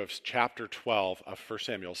 22 of chapter 12 of 1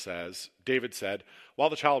 Samuel says, David said, "While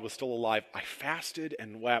the child was still alive, I fasted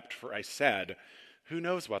and wept, for I said, 'Who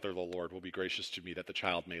knows whether the Lord will be gracious to me that the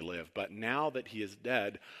child may live? But now that he is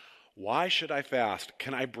dead, why should I fast?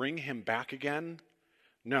 Can I bring him back again?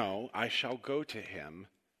 No, I shall go to him,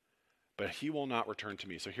 but he will not return to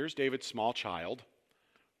me.'" So here's David's small child.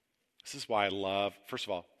 This is why I love, first of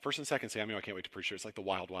all, 1 and 2 Samuel, I can't wait to preach it. It's like the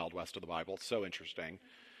wild, wild west of the Bible. It's so interesting.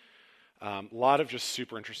 A lot of just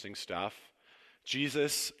super interesting stuff.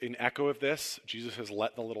 Jesus, in echo of this, Jesus has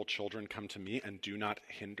let the little children come to me and do not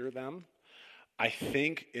hinder them. I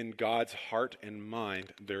think in God's heart and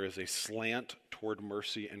mind, there is a slant toward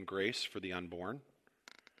mercy and grace for the unborn,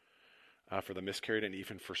 for the miscarried, and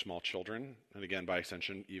even for small children. And again, by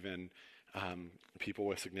extension, even people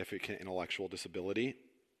with significant intellectual disability.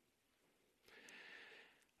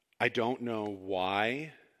 I don't know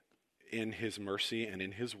why, in his mercy and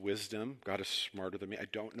in his wisdom, God is smarter than me. I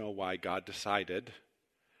don't know why God decided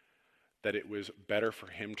that it was better for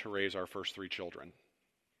him to raise our first 3 children.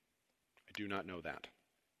 I do not know that.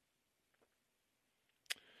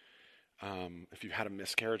 if you've had a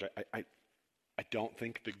miscarriage, I don't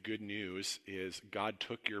think the good news is God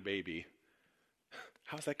took your baby.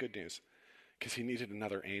 How's that good news? Because he needed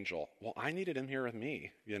another angel. Well, I needed him here with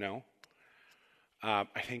me, you know? I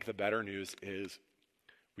think the better news is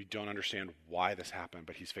we don't understand why this happened,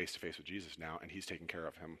 but he's face to face with Jesus now, and he's taking care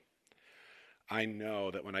of him. I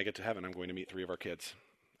know that when I get to heaven, I'm going to meet 3 of our kids.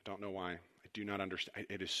 I don't know why. I do not understand.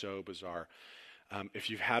 It is so bizarre. If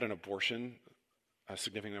you've had an abortion, a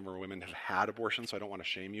significant number of women have had abortion, so I don't want to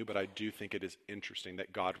shame you, but I do think it is interesting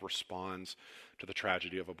that God responds to the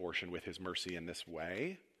tragedy of abortion with his mercy in this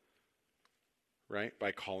way. Right?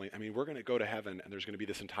 By calling, we're going to go to heaven and there's going to be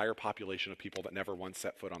this entire population of people that never once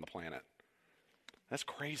set foot on the planet. That's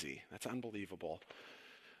crazy. That's unbelievable.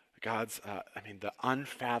 God's, the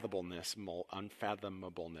unfathomableness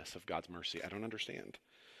of God's mercy. I don't understand.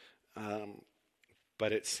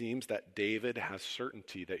 But it seems that David has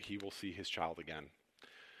certainty that he will see his child again.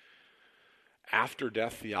 After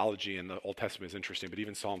death theology in the Old Testament is interesting, but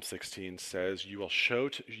even Psalm 16 says, you will show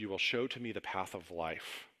to me the path of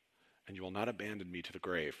life, and you will not abandon me to the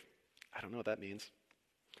grave. I don't know what that means.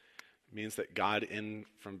 It means that God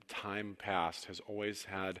from time past has always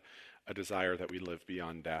had a desire that we live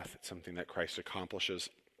beyond death. It's something that Christ accomplishes.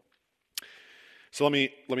 So let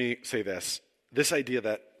me say this. This idea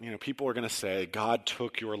that, people are going to say, God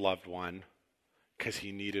took your loved one because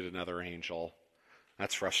he needed another angel.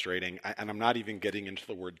 That's frustrating. And I'm not even getting into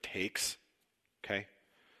the word takes, okay?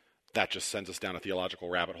 That just sends us down a theological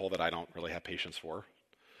rabbit hole that I don't really have patience for.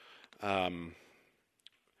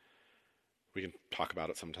 We can talk about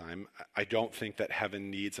it sometime. I don't think that heaven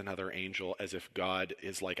needs another angel as if God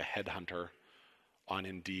is like a headhunter on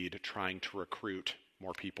Indeed trying to recruit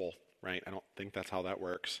more people, right? I don't think that's how that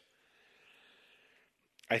works.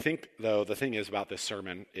 I think, though, the thing is about this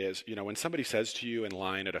sermon is, when somebody says to you in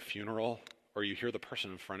line at a funeral, or you hear the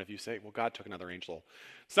person in front of you say, well, God took another angel,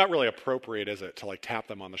 it's not really appropriate, is it, to tap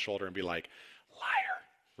them on the shoulder and be like, liar,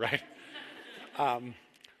 right? I'm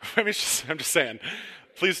just saying,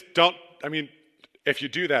 please don't, if you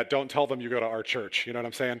do that, don't tell them you go to our church, you know what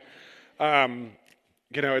I'm saying?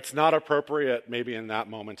 It's not appropriate maybe in that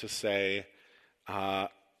moment to say, my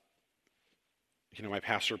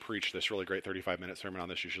pastor preached this really great 35-minute sermon on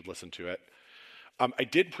this, you should listen to it. I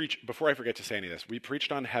did preach, before I forget to say any of this, we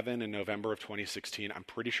preached on heaven in November of 2016. I'm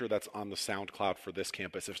pretty sure that's on the SoundCloud for this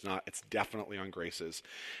campus. If not, it's definitely on Grace's.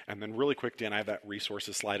 And then really quick, Dan, I have that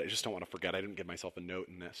resources slide. I just don't want to forget. I didn't give myself a note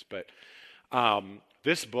in this. But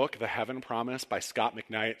this book, The Heaven Promise by Scott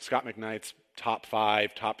McKnight. Scott McKnight's top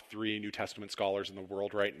 3 New Testament scholars in the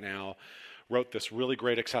world right now. Wrote this really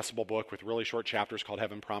great accessible book with really short chapters called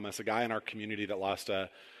Heaven Promise. A guy in our community that lost an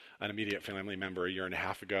immediate family member a year and a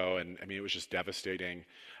half ago, and it was just devastating.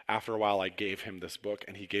 After a while, I gave him this book,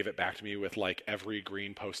 and he gave it back to me with every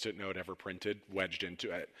green Post-it note ever printed wedged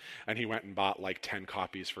into it. And he went and bought 10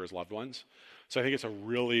 copies for his loved ones. So I think it's a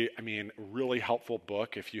really helpful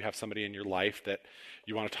book if you have somebody in your life that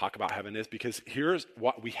you want to talk about heaven is, because here's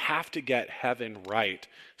what we have to get heaven right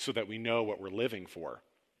so that we know what we're living for,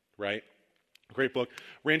 right? Great book.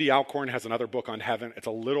 Randy Alcorn has another book on heaven. It's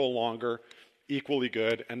a little longer, equally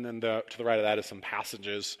good. And then to the right of that is some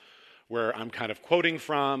passages where I'm kind of quoting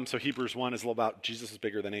from. So Hebrews 1 is a little about Jesus is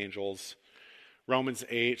bigger than angels. Romans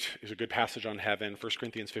 8 is a good passage on heaven. 1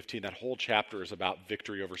 Corinthians 15, that whole chapter is about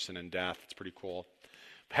victory over sin and death. It's pretty cool.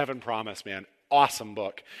 Heaven Promise, man, awesome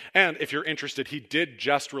book. And if you're interested, he did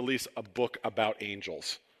just release a book about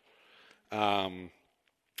angels.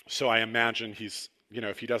 So I imagine he's,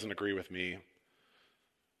 if he doesn't agree with me,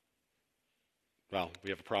 well, we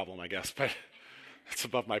have a problem, I guess, but it's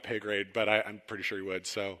above my pay grade, but I'm pretty sure he would.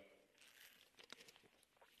 So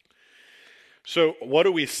what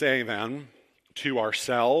do we say then to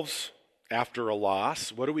ourselves after a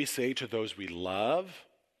loss? What do we say to those we love?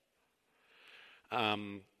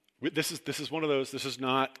 This is one of those. This is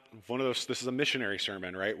not one of those. This is a missionary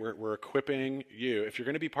sermon, right? We're equipping you. If you're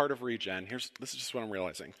going to be part of Regen, this is just what I'm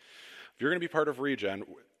realizing. If you're going to be part of Regen,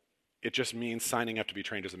 it just means signing up to be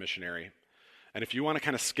trained as a missionary. And if you want to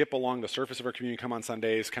kind of skip along the surface of our community, come on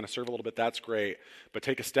Sundays, kind of serve a little bit, that's great. But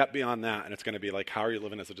take a step beyond that, and it's going to be how are you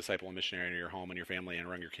living as a disciple and missionary in your home and your family and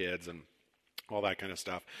around your kids and all that kind of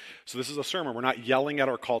stuff. So this is a sermon. We're not yelling at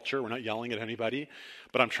our culture. We're not yelling at anybody.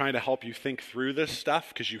 But I'm trying to help you think through this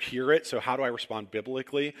stuff because you hear it. So how do I respond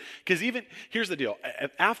biblically? Because here's the deal.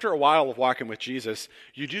 After a while of walking with Jesus,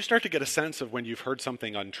 you do start to get a sense of when you've heard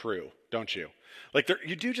something untrue, don't you?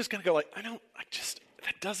 You do just kind of go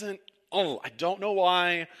I don't know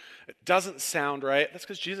why. It doesn't sound right. That's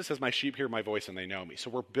because Jesus says, my sheep hear my voice and they know me. So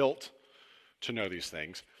we're built to know these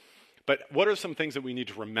things. But what are some things that we need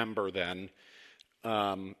to remember then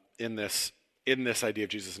in this idea of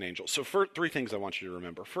Jesus and angels. So for three things I want you to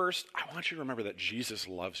remember. First, I want you to remember that Jesus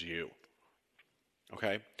loves you.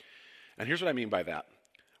 Okay? And here's what I mean by that.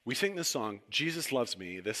 We sing this song, Jesus loves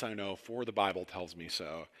me, this I know, for the Bible tells me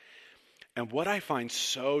so. And what I find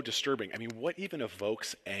so disturbing, I mean, what even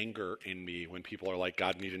evokes anger in me when people are like,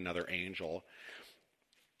 God needed another angel,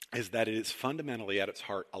 is that it is fundamentally at its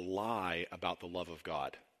heart a lie about the love of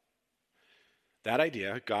God. That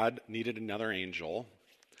idea, God needed another angel,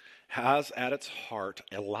 has at its heart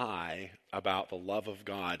a lie about the love of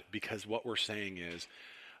God, because what we're saying is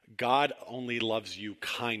God only loves you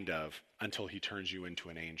kind of until he turns you into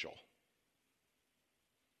an angel.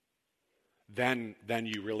 Then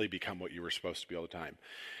you really become what you were supposed to be all the time.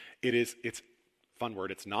 It's fun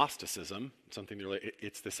word, it's Gnosticism,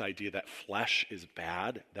 it's this idea that flesh is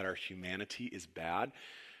bad, that our humanity is bad.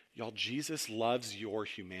 Y'all, Jesus loves your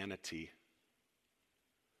humanity.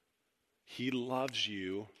 He loves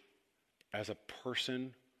you as a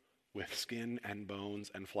person with skin and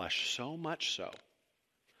bones and flesh, so much so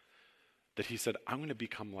that he said, I'm going to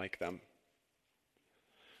become like them.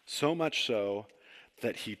 So much so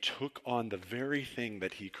that he took on the very thing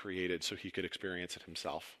that he created so he could experience it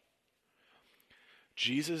himself.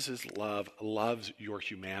 Jesus' love loves your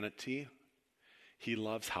humanity. He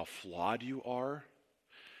loves how flawed you are.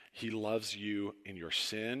 He loves you in your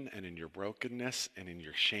sin and in your brokenness and in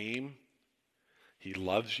your shame. He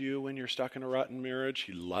loves you when you're stuck in a rut in marriage.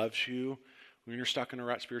 He loves you when you're stuck in a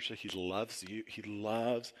rut spiritually. He loves you. He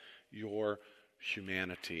loves your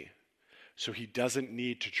humanity. So he doesn't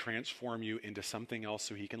need to transform you into something else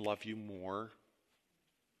so he can love you more.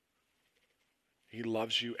 He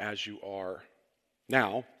loves you as you are.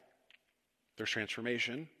 Now, there's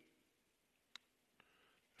transformation.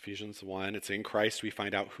 Ephesians 1, it's in Christ we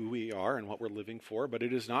find out who we are and what we're living for, but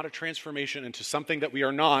it is not a transformation into something that we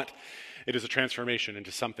are not. It is a transformation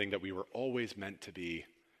into something that we were always meant to be,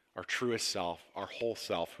 our truest self, our whole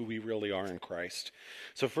self, who we really are in Christ.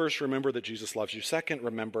 So first, remember that Jesus loves you. Second,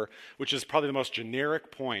 remember, which is probably the most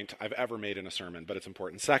generic point I've ever made in a sermon, but it's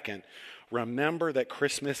important. Second, remember that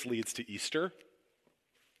Christmas leads to Easter.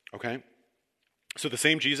 Okay? So the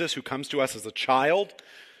same Jesus who comes to us as a child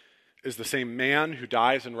is the same man who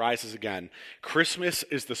dies and rises again. Christmas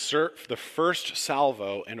is the first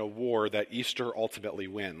salvo in a war that Easter ultimately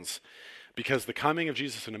wins, because the coming of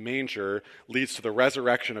Jesus in a manger leads to the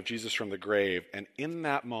resurrection of Jesus from the grave, and in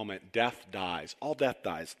that moment, death dies. All death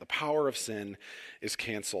dies. The power of sin is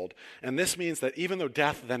canceled. And this means that even though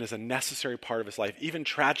death then is a necessary part of his life, even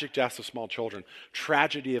tragic deaths of small children,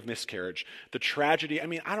 tragedy of miscarriage, the tragedy,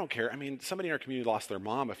 I don't care. Somebody in our community lost their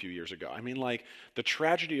mom a few years ago. The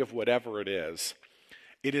tragedy of whatever it is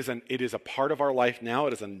a part of our life now.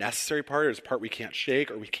 It is a necessary part. It is a part we can't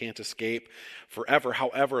shake or we can't escape forever.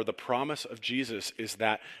 However, the promise of Jesus is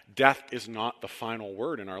that death is not the final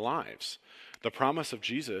word in our lives. The promise of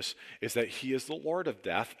Jesus is that he is the Lord of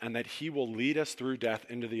death and that he will lead us through death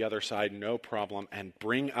into the other side, no problem, and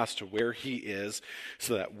bring us to where he is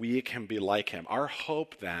so that we can be like him. Our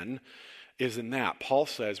hope then is in that. Paul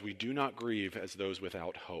says we do not grieve as those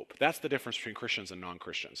without hope. That's the difference between Christians and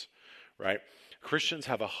non-Christians, right? Christians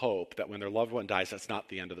have a hope that when their loved one dies, that's not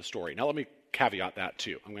the end of the story. Now let me caveat that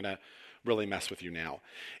too. I'm going to really mess with you now.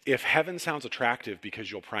 If heaven sounds attractive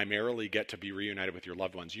because you'll primarily get to be reunited with your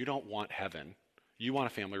loved ones, you don't want heaven. You want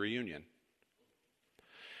a family reunion.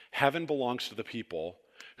 Heaven belongs to the people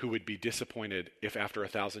who would be disappointed if after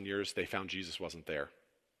 1,000 years they found Jesus wasn't there.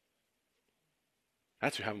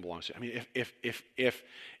 That's who heaven belongs to.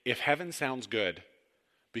 If heaven sounds good,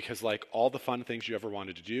 because all the fun things you ever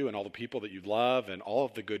wanted to do and all the people that you love and all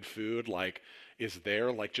of the good food is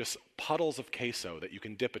there, just puddles of queso that you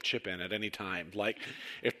can dip a chip in at any time.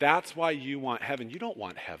 If that's why you want heaven, you don't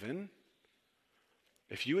want heaven.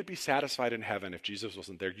 If you would be satisfied in heaven if Jesus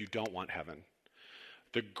wasn't there, you don't want heaven.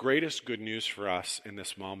 The greatest good news for us in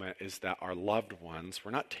this moment is that our loved ones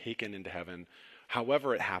were not taken into heaven.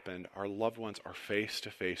 However it happened, our loved ones are face to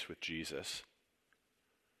face with Jesus.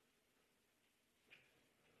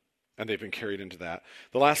 And they've been carried into that.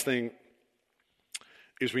 The last thing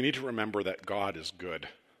is we need to remember that God is good.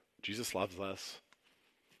 Jesus loves us.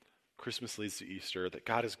 Christmas leads to Easter, that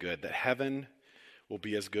God is good, that heaven will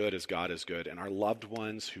be as good as God is good. And our loved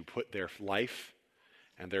ones who put their life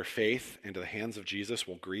and their faith into the hands of Jesus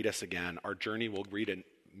will greet us again. Our journey will meet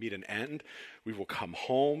an end. We will come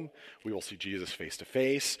home. We will see Jesus face to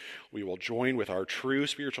face. We will join with our true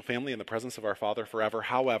spiritual family in the presence of our Father forever.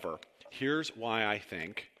 However, here's why I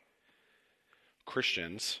think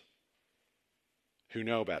Christians who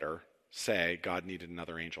know better say God needed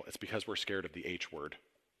another angel. It's because we're scared of the H word.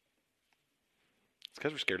 It's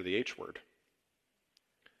because we're scared of the H word.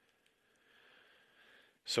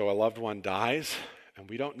 So a loved one dies, and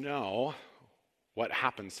we don't know what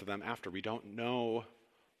happens to them after. We don't know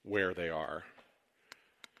where they are.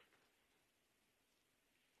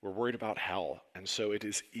 We're worried about hell, and so it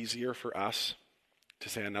is easier for us to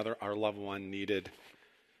say our loved one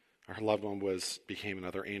became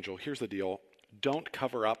another angel. Here's the deal. Don't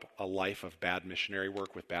cover up a life of bad missionary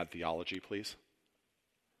work with bad theology, please.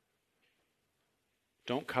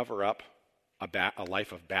 Don't cover up a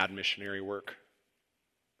life of bad missionary work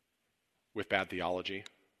with bad theology.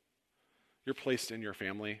 You're placed in your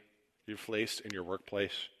family. You're placed in your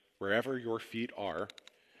workplace. Wherever your feet are,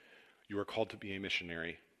 you are called to be a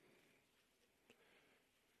missionary.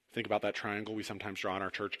 Think about that triangle we sometimes draw in our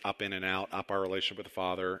church, up, in, and out, up our relationship with the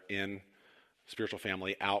Father, in spiritual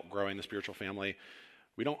family, out, growing the spiritual family.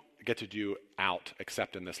 We don't get to do out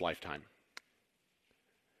except in this lifetime.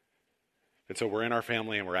 And so we're in our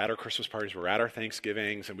family and we're at our Christmas parties, we're at our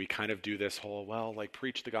Thanksgivings, and we kind of do this whole,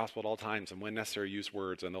 preach the gospel at all times, and when necessary use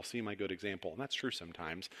words, and they'll see my good example. And that's true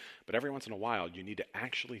sometimes, but every once in a while you need to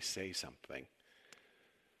actually say something.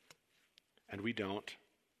 And we don't,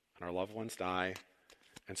 and our loved ones die,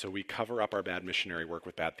 and so we cover up our bad missionary work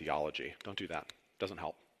with bad theology. Don't do that. It doesn't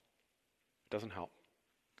help. It doesn't help.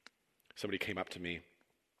 Somebody came up to me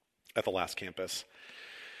at the last campus,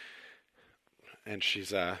 and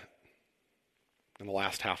she's in the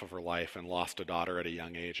last half of her life and lost a daughter at a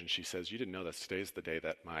young age, and she says, "You didn't know this. Today's the day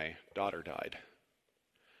that my daughter died."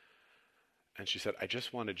 And she said, "I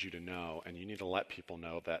just wanted you to know, and you need to let people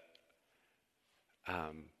know that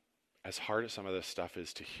as hard as some of this stuff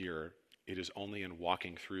is to hear, it is only in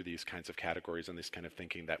walking through these kinds of categories and this kind of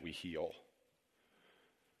thinking that we heal.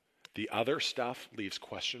 The other stuff leaves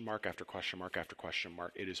question mark after question mark after question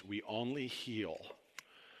mark. It is we only heal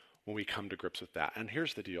when we come to grips with that." And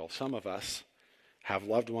here's the deal. Some of us have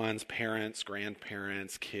loved ones, parents,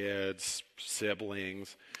 grandparents, kids,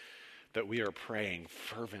 siblings that we are praying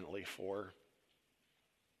fervently for.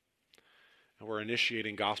 And we're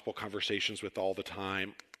initiating gospel conversations with all the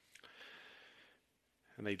time.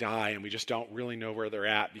 And they die, and we just don't really know where they're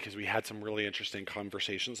at because we had some really interesting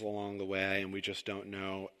conversations along the way, and we just don't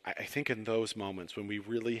know. I think in those moments when we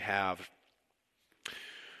really have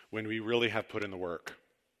put in the work,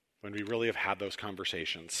 when we really have had those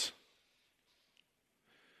conversations,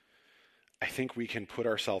 I think we can put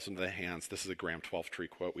ourselves into the hands, this is a Graham 12 Tree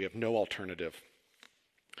quote, we have no alternative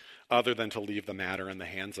other than to leave the matter in the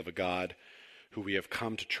hands of a God who we have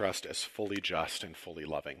come to trust as fully just and fully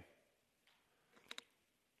loving.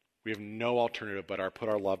 We have no alternative but put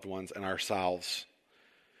our loved ones and ourselves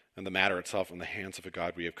and the matter itself in the hands of a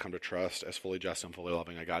God we have come to trust as fully just and fully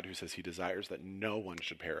loving, a God who says he desires that no one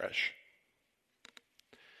should perish.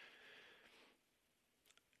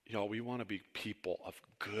 Y'all, we want to be people of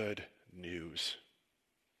good news.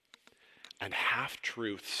 And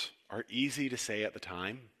half-truths are easy to say at the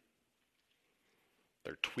time.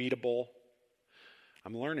 They're tweetable.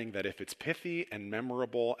 I'm learning that if it's pithy and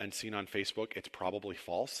memorable and seen on Facebook, it's probably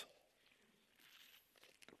false.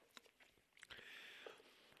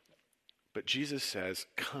 But Jesus says,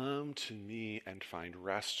 "Come to me and find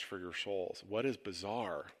rest for your souls." What is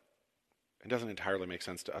bizarre, and doesn't entirely make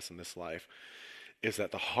sense to us in this life, is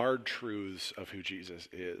that the hard truths of who Jesus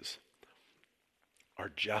is are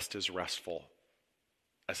just as restful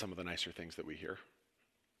as some of the nicer things that we hear.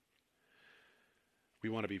 We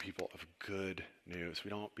want to be people of good news. We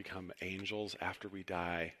don't become angels after we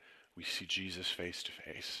die. We see Jesus face to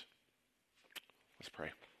face. Let's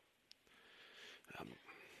pray.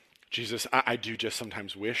 Jesus, I do just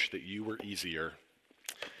sometimes wish that you were easier.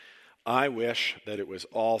 I wish that it was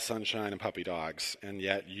all sunshine and puppy dogs, and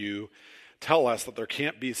yet you tell us that there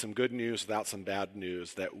can't be some good news without some bad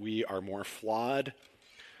news, that we are more flawed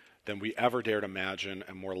than we ever dared imagine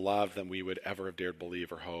and more loved than we would ever have dared believe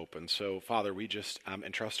or hope. And so, Father, we just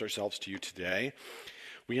entrust ourselves to you today.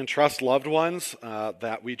 We entrust loved ones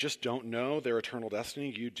that we just don't know their eternal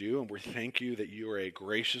destiny. You do, and we thank you that you are a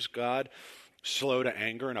gracious God, slow to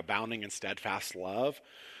anger and abounding in steadfast love.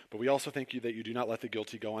 But we also thank you that you do not let the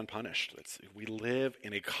guilty go unpunished. We live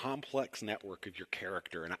in a complex network of your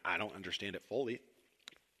character, and I don't understand it fully.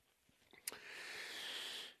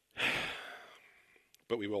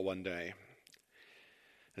 But we will one day.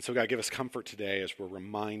 And so God, give us comfort today as we're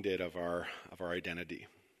reminded of our identity.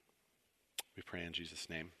 We pray in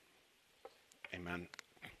Jesus' name. Amen.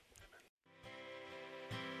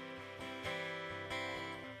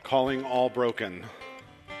 Calling all broken,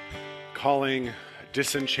 calling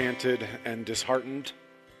disenchanted and disheartened,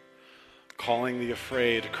 calling the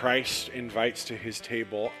afraid, Christ invites to his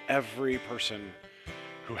table every person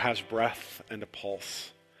who has breath and a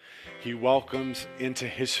pulse. He welcomes into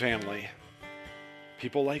his family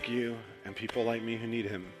People like you and people like me who need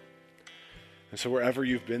him. And so wherever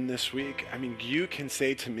you've been this week, you can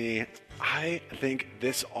say to me, I think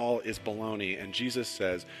this all is baloney. And Jesus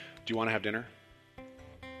says, do you want to have dinner?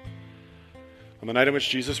 On the night in which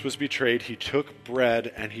Jesus was betrayed, he took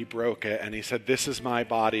bread and he broke it. And he said, this is my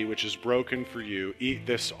body, which is broken for you. Eat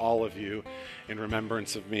this, all of you, in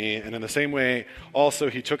remembrance of me. And in the same way, also,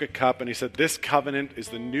 he took a cup and he said, this covenant is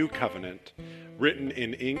the new covenant, written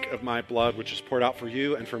in ink of my blood, which is poured out for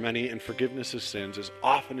you and for many in forgiveness of sins. As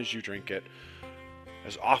often as you drink it,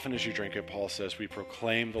 Paul says, we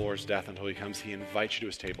proclaim the Lord's death until he comes. He invites you to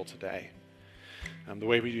his table today. The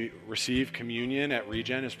way we receive communion at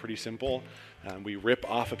Regen is pretty simple. We rip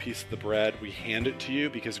off a piece of the bread. We hand it to you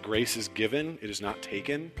because grace is given. It is not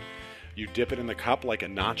taken. You dip it in the cup like a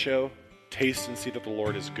nacho. Taste and see that the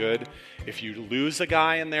Lord is good. If you lose a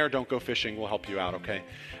guy in there, don't go fishing. We'll help you out, okay?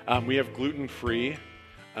 We have gluten-free,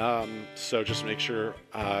 so just make sure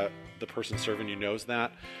the person serving you knows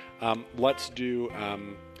that. Let's do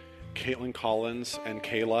Caitlin Collins and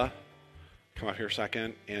Kayla. Come up here a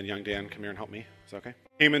second. And young Dan, come here and help me. Is that okay?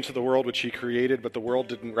 Came into the world which he created, but the world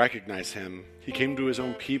didn't recognize him. He came to his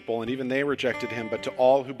own people, and even they rejected him. But to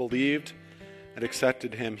all who believed and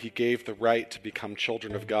accepted him, he gave the right to become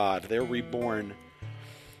children of God. They're reborn,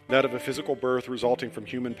 not of a physical birth resulting from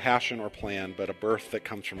human passion or plan, but a birth that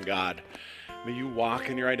comes from God. May you walk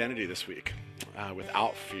in your identity this week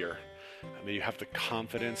without fear. May you have the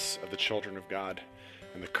confidence of the children of God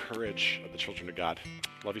and the courage of the children of God.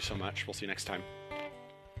 Love you so much. We'll see you next time.